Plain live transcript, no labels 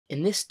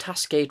In this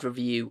Taskade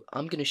review,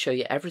 I'm going to show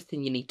you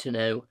everything you need to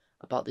know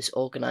about this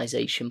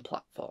organisation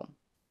platform.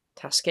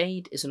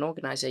 Taskade is an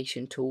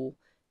organisation tool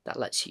that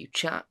lets you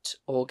chat,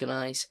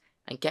 organise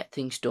and get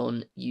things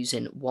done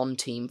using one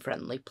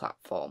team-friendly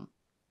platform.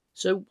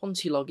 So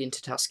once you log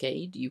into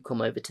Taskade, you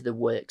come over to the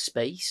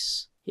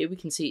workspace. Here we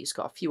can see it's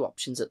got a few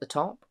options at the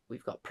top.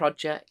 We've got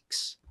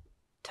projects,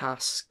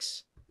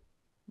 tasks,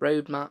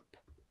 roadmap,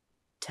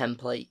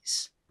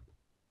 templates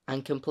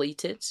and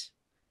completed.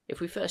 If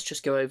we first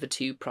just go over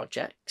to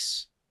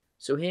projects,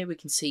 so here we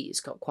can see it's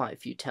got quite a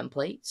few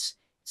templates.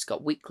 It's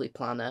got weekly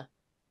planner,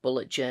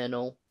 bullet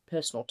journal,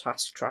 personal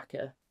task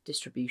tracker,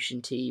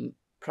 distribution team,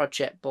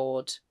 project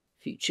board,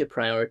 future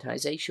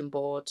prioritization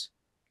board,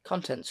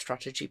 content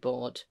strategy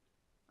board,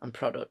 and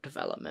product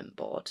development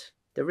board.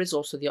 There is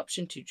also the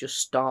option to just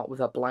start with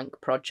a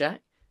blank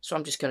project, so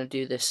I'm just going to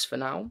do this for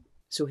now.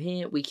 So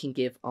here we can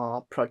give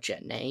our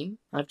project name.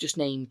 I've just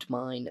named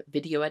mine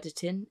video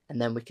editing,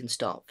 and then we can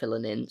start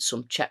filling in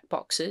some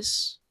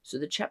checkboxes. So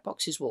the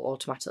checkboxes will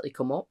automatically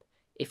come up.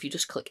 If you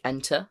just click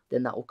enter,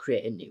 then that will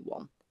create a new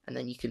one. And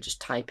then you can just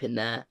type in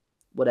there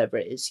whatever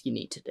it is you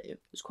need to do.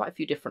 There's quite a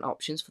few different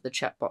options for the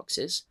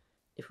checkboxes.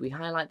 If we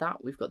highlight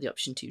that, we've got the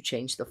option to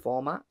change the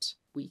format.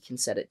 We can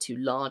set it to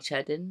large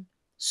heading,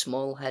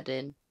 small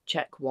heading,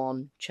 check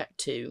 1, check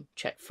 2,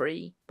 check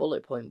 3,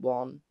 bullet point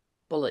 1,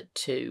 bullet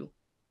 2,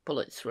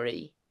 bullet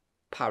 3,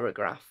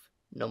 paragraph,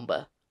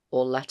 number,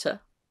 or letter.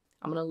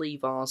 I'm going to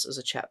leave ours as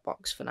a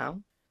checkbox for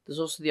now. There's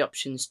also the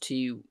options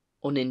to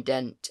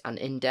unindent and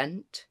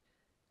indent,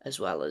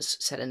 as well as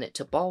setting it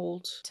to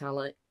bold,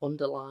 italic,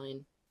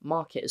 underline,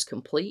 mark it as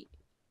complete.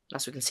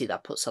 As we can see,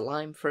 that puts a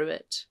line through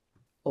it.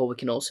 Or we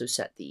can also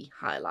set the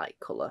highlight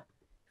colour.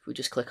 If we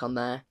just click on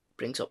there, it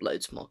brings up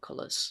loads more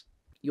colours.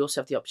 You also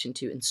have the option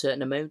to insert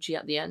an emoji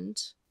at the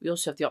end. We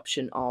also have the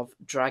option of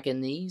dragging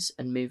these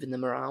and moving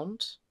them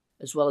around,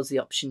 as well as the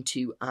option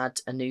to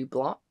add a new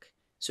block.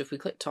 So if we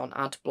clicked on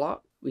add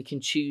block, we can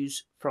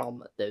choose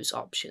from those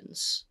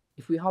options.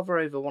 If we hover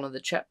over one of the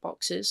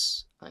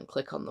checkboxes and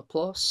click on the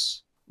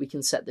plus, we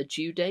can set the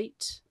due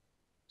date.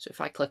 So if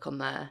I click on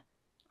there,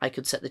 I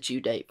could set the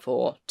due date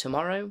for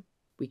tomorrow.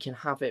 We can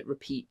have it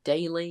repeat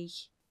daily.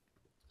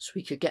 So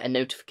we could get a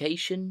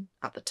notification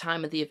at the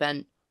time of the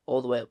event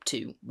all the way up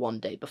to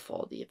one day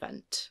before the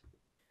event.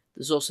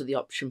 There's also the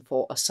option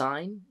for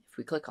assign. If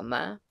we click on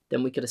there,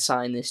 then we could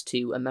assign this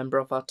to a member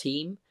of our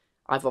team.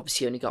 I've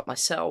obviously only got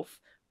myself,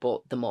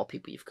 but the more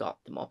people you've got,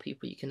 the more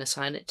people you can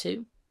assign it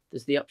to.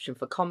 There's the option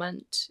for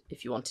comment.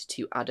 If you wanted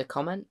to add a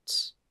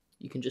comment,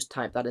 you can just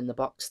type that in the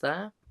box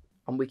there,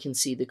 and we can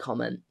see the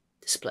comment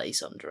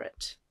displays under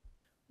it.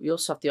 We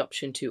also have the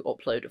option to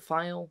upload a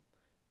file.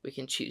 We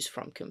can choose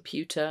from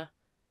computer,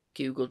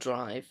 Google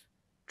Drive,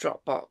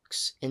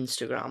 Dropbox,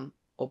 Instagram,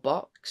 or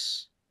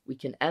Box. We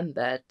can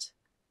embed,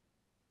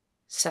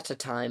 set a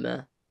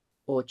timer,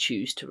 or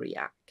choose to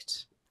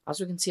react.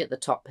 As we can see at the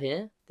top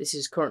here, this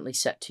is currently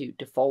set to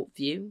default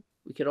view.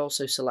 We could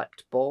also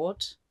select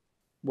board,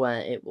 where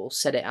it will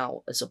set it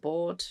out as a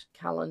board,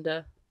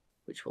 calendar,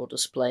 which will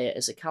display it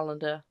as a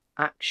calendar,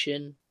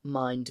 action,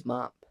 mind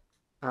map,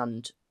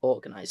 and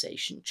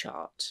organisation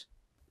chart.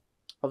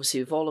 Obviously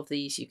with all of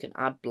these you can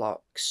add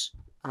blocks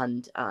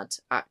and add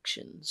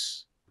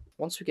actions.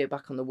 Once we go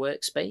back on the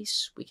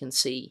workspace, we can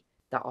see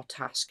that our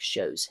task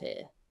shows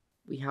here.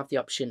 We have the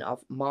option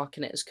of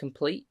marking it as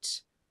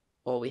complete,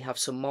 or we have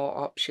some more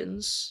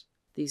options.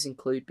 These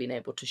include being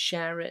able to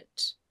share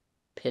it,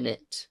 pin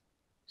it,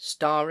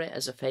 star it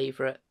as a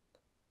favourite,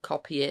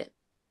 copy it,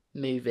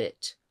 move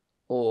it,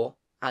 or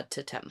add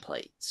to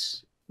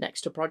templates.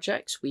 Next to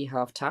projects, we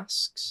have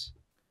tasks.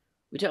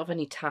 We don't have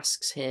any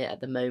tasks here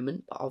at the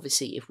moment, but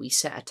obviously if we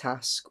set a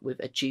task with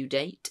a due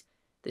date,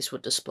 this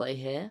would display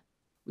here.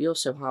 We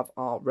also have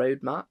our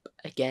roadmap.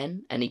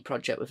 Again, any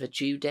project with a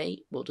due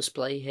date will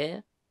display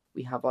here.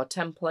 We have our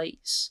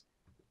templates,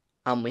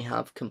 and we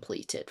have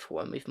completed for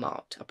when we've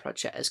marked a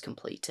project as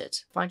completed.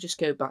 If I just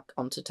go back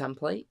onto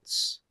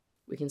templates,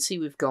 we can see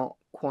we've got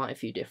quite a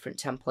few different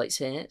templates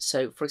here.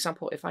 So for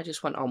example, if I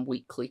just went on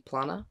weekly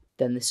planner,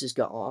 then this has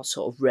got our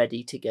sort of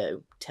ready to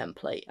go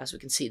template. As we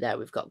can see there,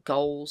 we've got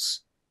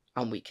goals,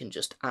 and we can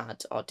just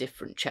add our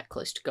different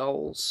checklist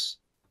goals.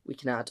 We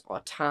can add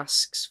our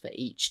tasks for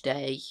each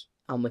day,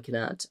 and we can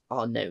add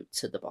our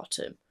notes at the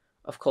bottom.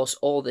 Of course,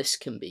 all this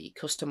can be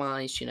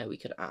customized. You know, we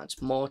could add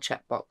more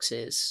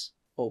checkboxes,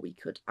 or we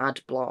could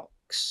add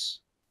blocks,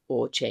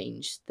 or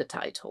change the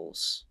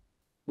titles.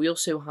 We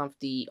also have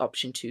the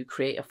option to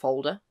create a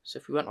folder. So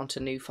if we went onto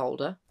new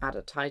folder, add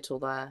a title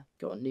there,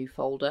 go on new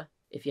folder.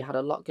 If you had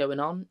a lot going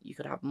on, you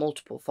could have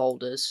multiple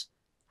folders,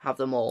 have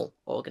them all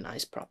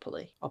organised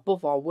properly.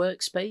 Above our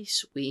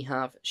workspace, we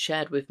have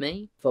shared with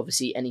me. If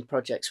obviously any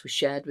projects were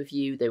shared with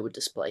you, they would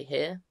display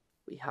here.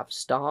 We have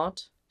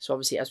starred. So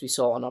obviously, as we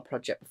saw on our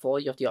project before,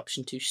 you have the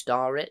option to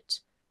star it.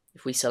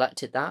 If we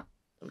selected that,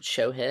 it would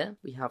show here.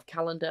 We have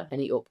calendar,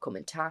 any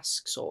upcoming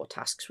tasks or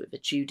tasks with a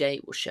due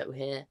date will show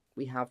here.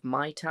 We have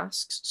my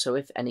tasks, so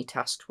if any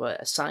tasks were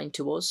assigned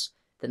to us,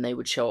 then they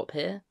would show up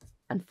here.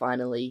 And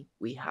finally,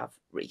 we have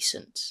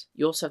recent.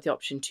 You also have the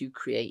option to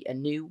create a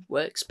new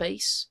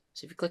workspace.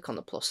 So if you click on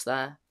the plus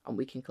there, and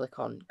we can click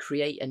on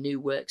create a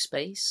new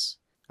workspace.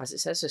 As it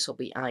says, this will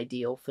be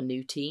ideal for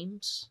new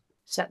teams.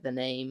 Set the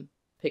name,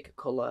 pick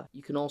a colour.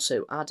 You can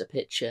also add a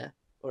picture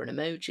or an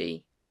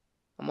emoji.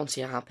 And once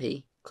you're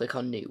happy, click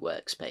on new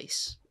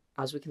workspace.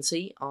 As we can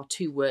see, our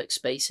two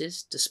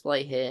workspaces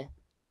display here,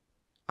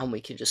 and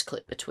we can just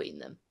click between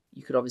them.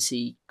 You could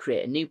obviously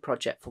create a new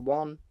project for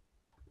one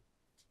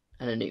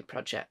and a new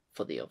project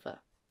for the other.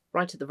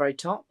 Right at the very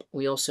top,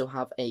 we also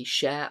have a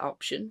share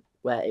option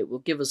where it will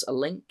give us a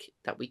link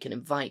that we can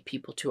invite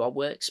people to our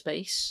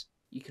workspace.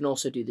 You can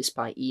also do this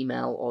by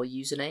email or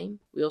username.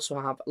 We also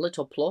have a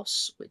little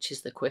plus, which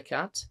is the quick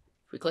add.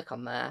 If we click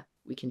on there,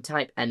 we can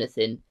type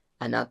anything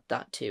and add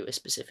that to a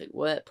specific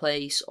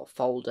workplace or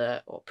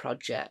folder or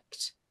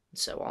project and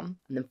so on.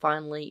 And then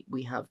finally,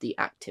 we have the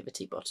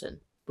activity button,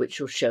 which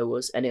will show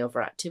us any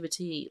other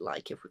activity,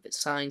 like if we've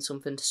assigned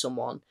something to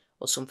someone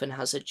or something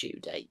has a due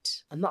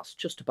date. And that's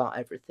just about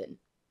everything.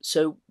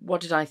 So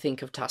what did I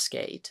think of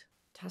Taskade?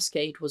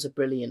 Taskade was a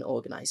brilliant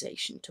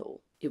organisation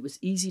tool. It was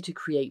easy to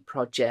create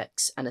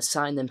projects and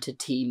assign them to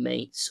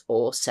teammates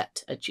or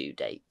set a due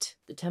date.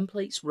 The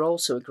templates were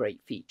also a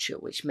great feature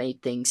which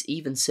made things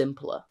even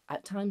simpler.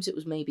 At times it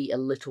was maybe a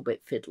little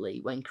bit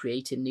fiddly when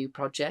creating new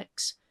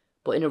projects,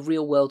 but in a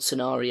real world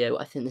scenario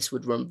I think this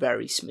would run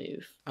very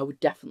smooth. I would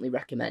definitely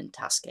recommend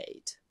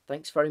Taskade.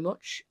 Thanks very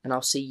much, and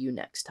I'll see you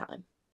next time.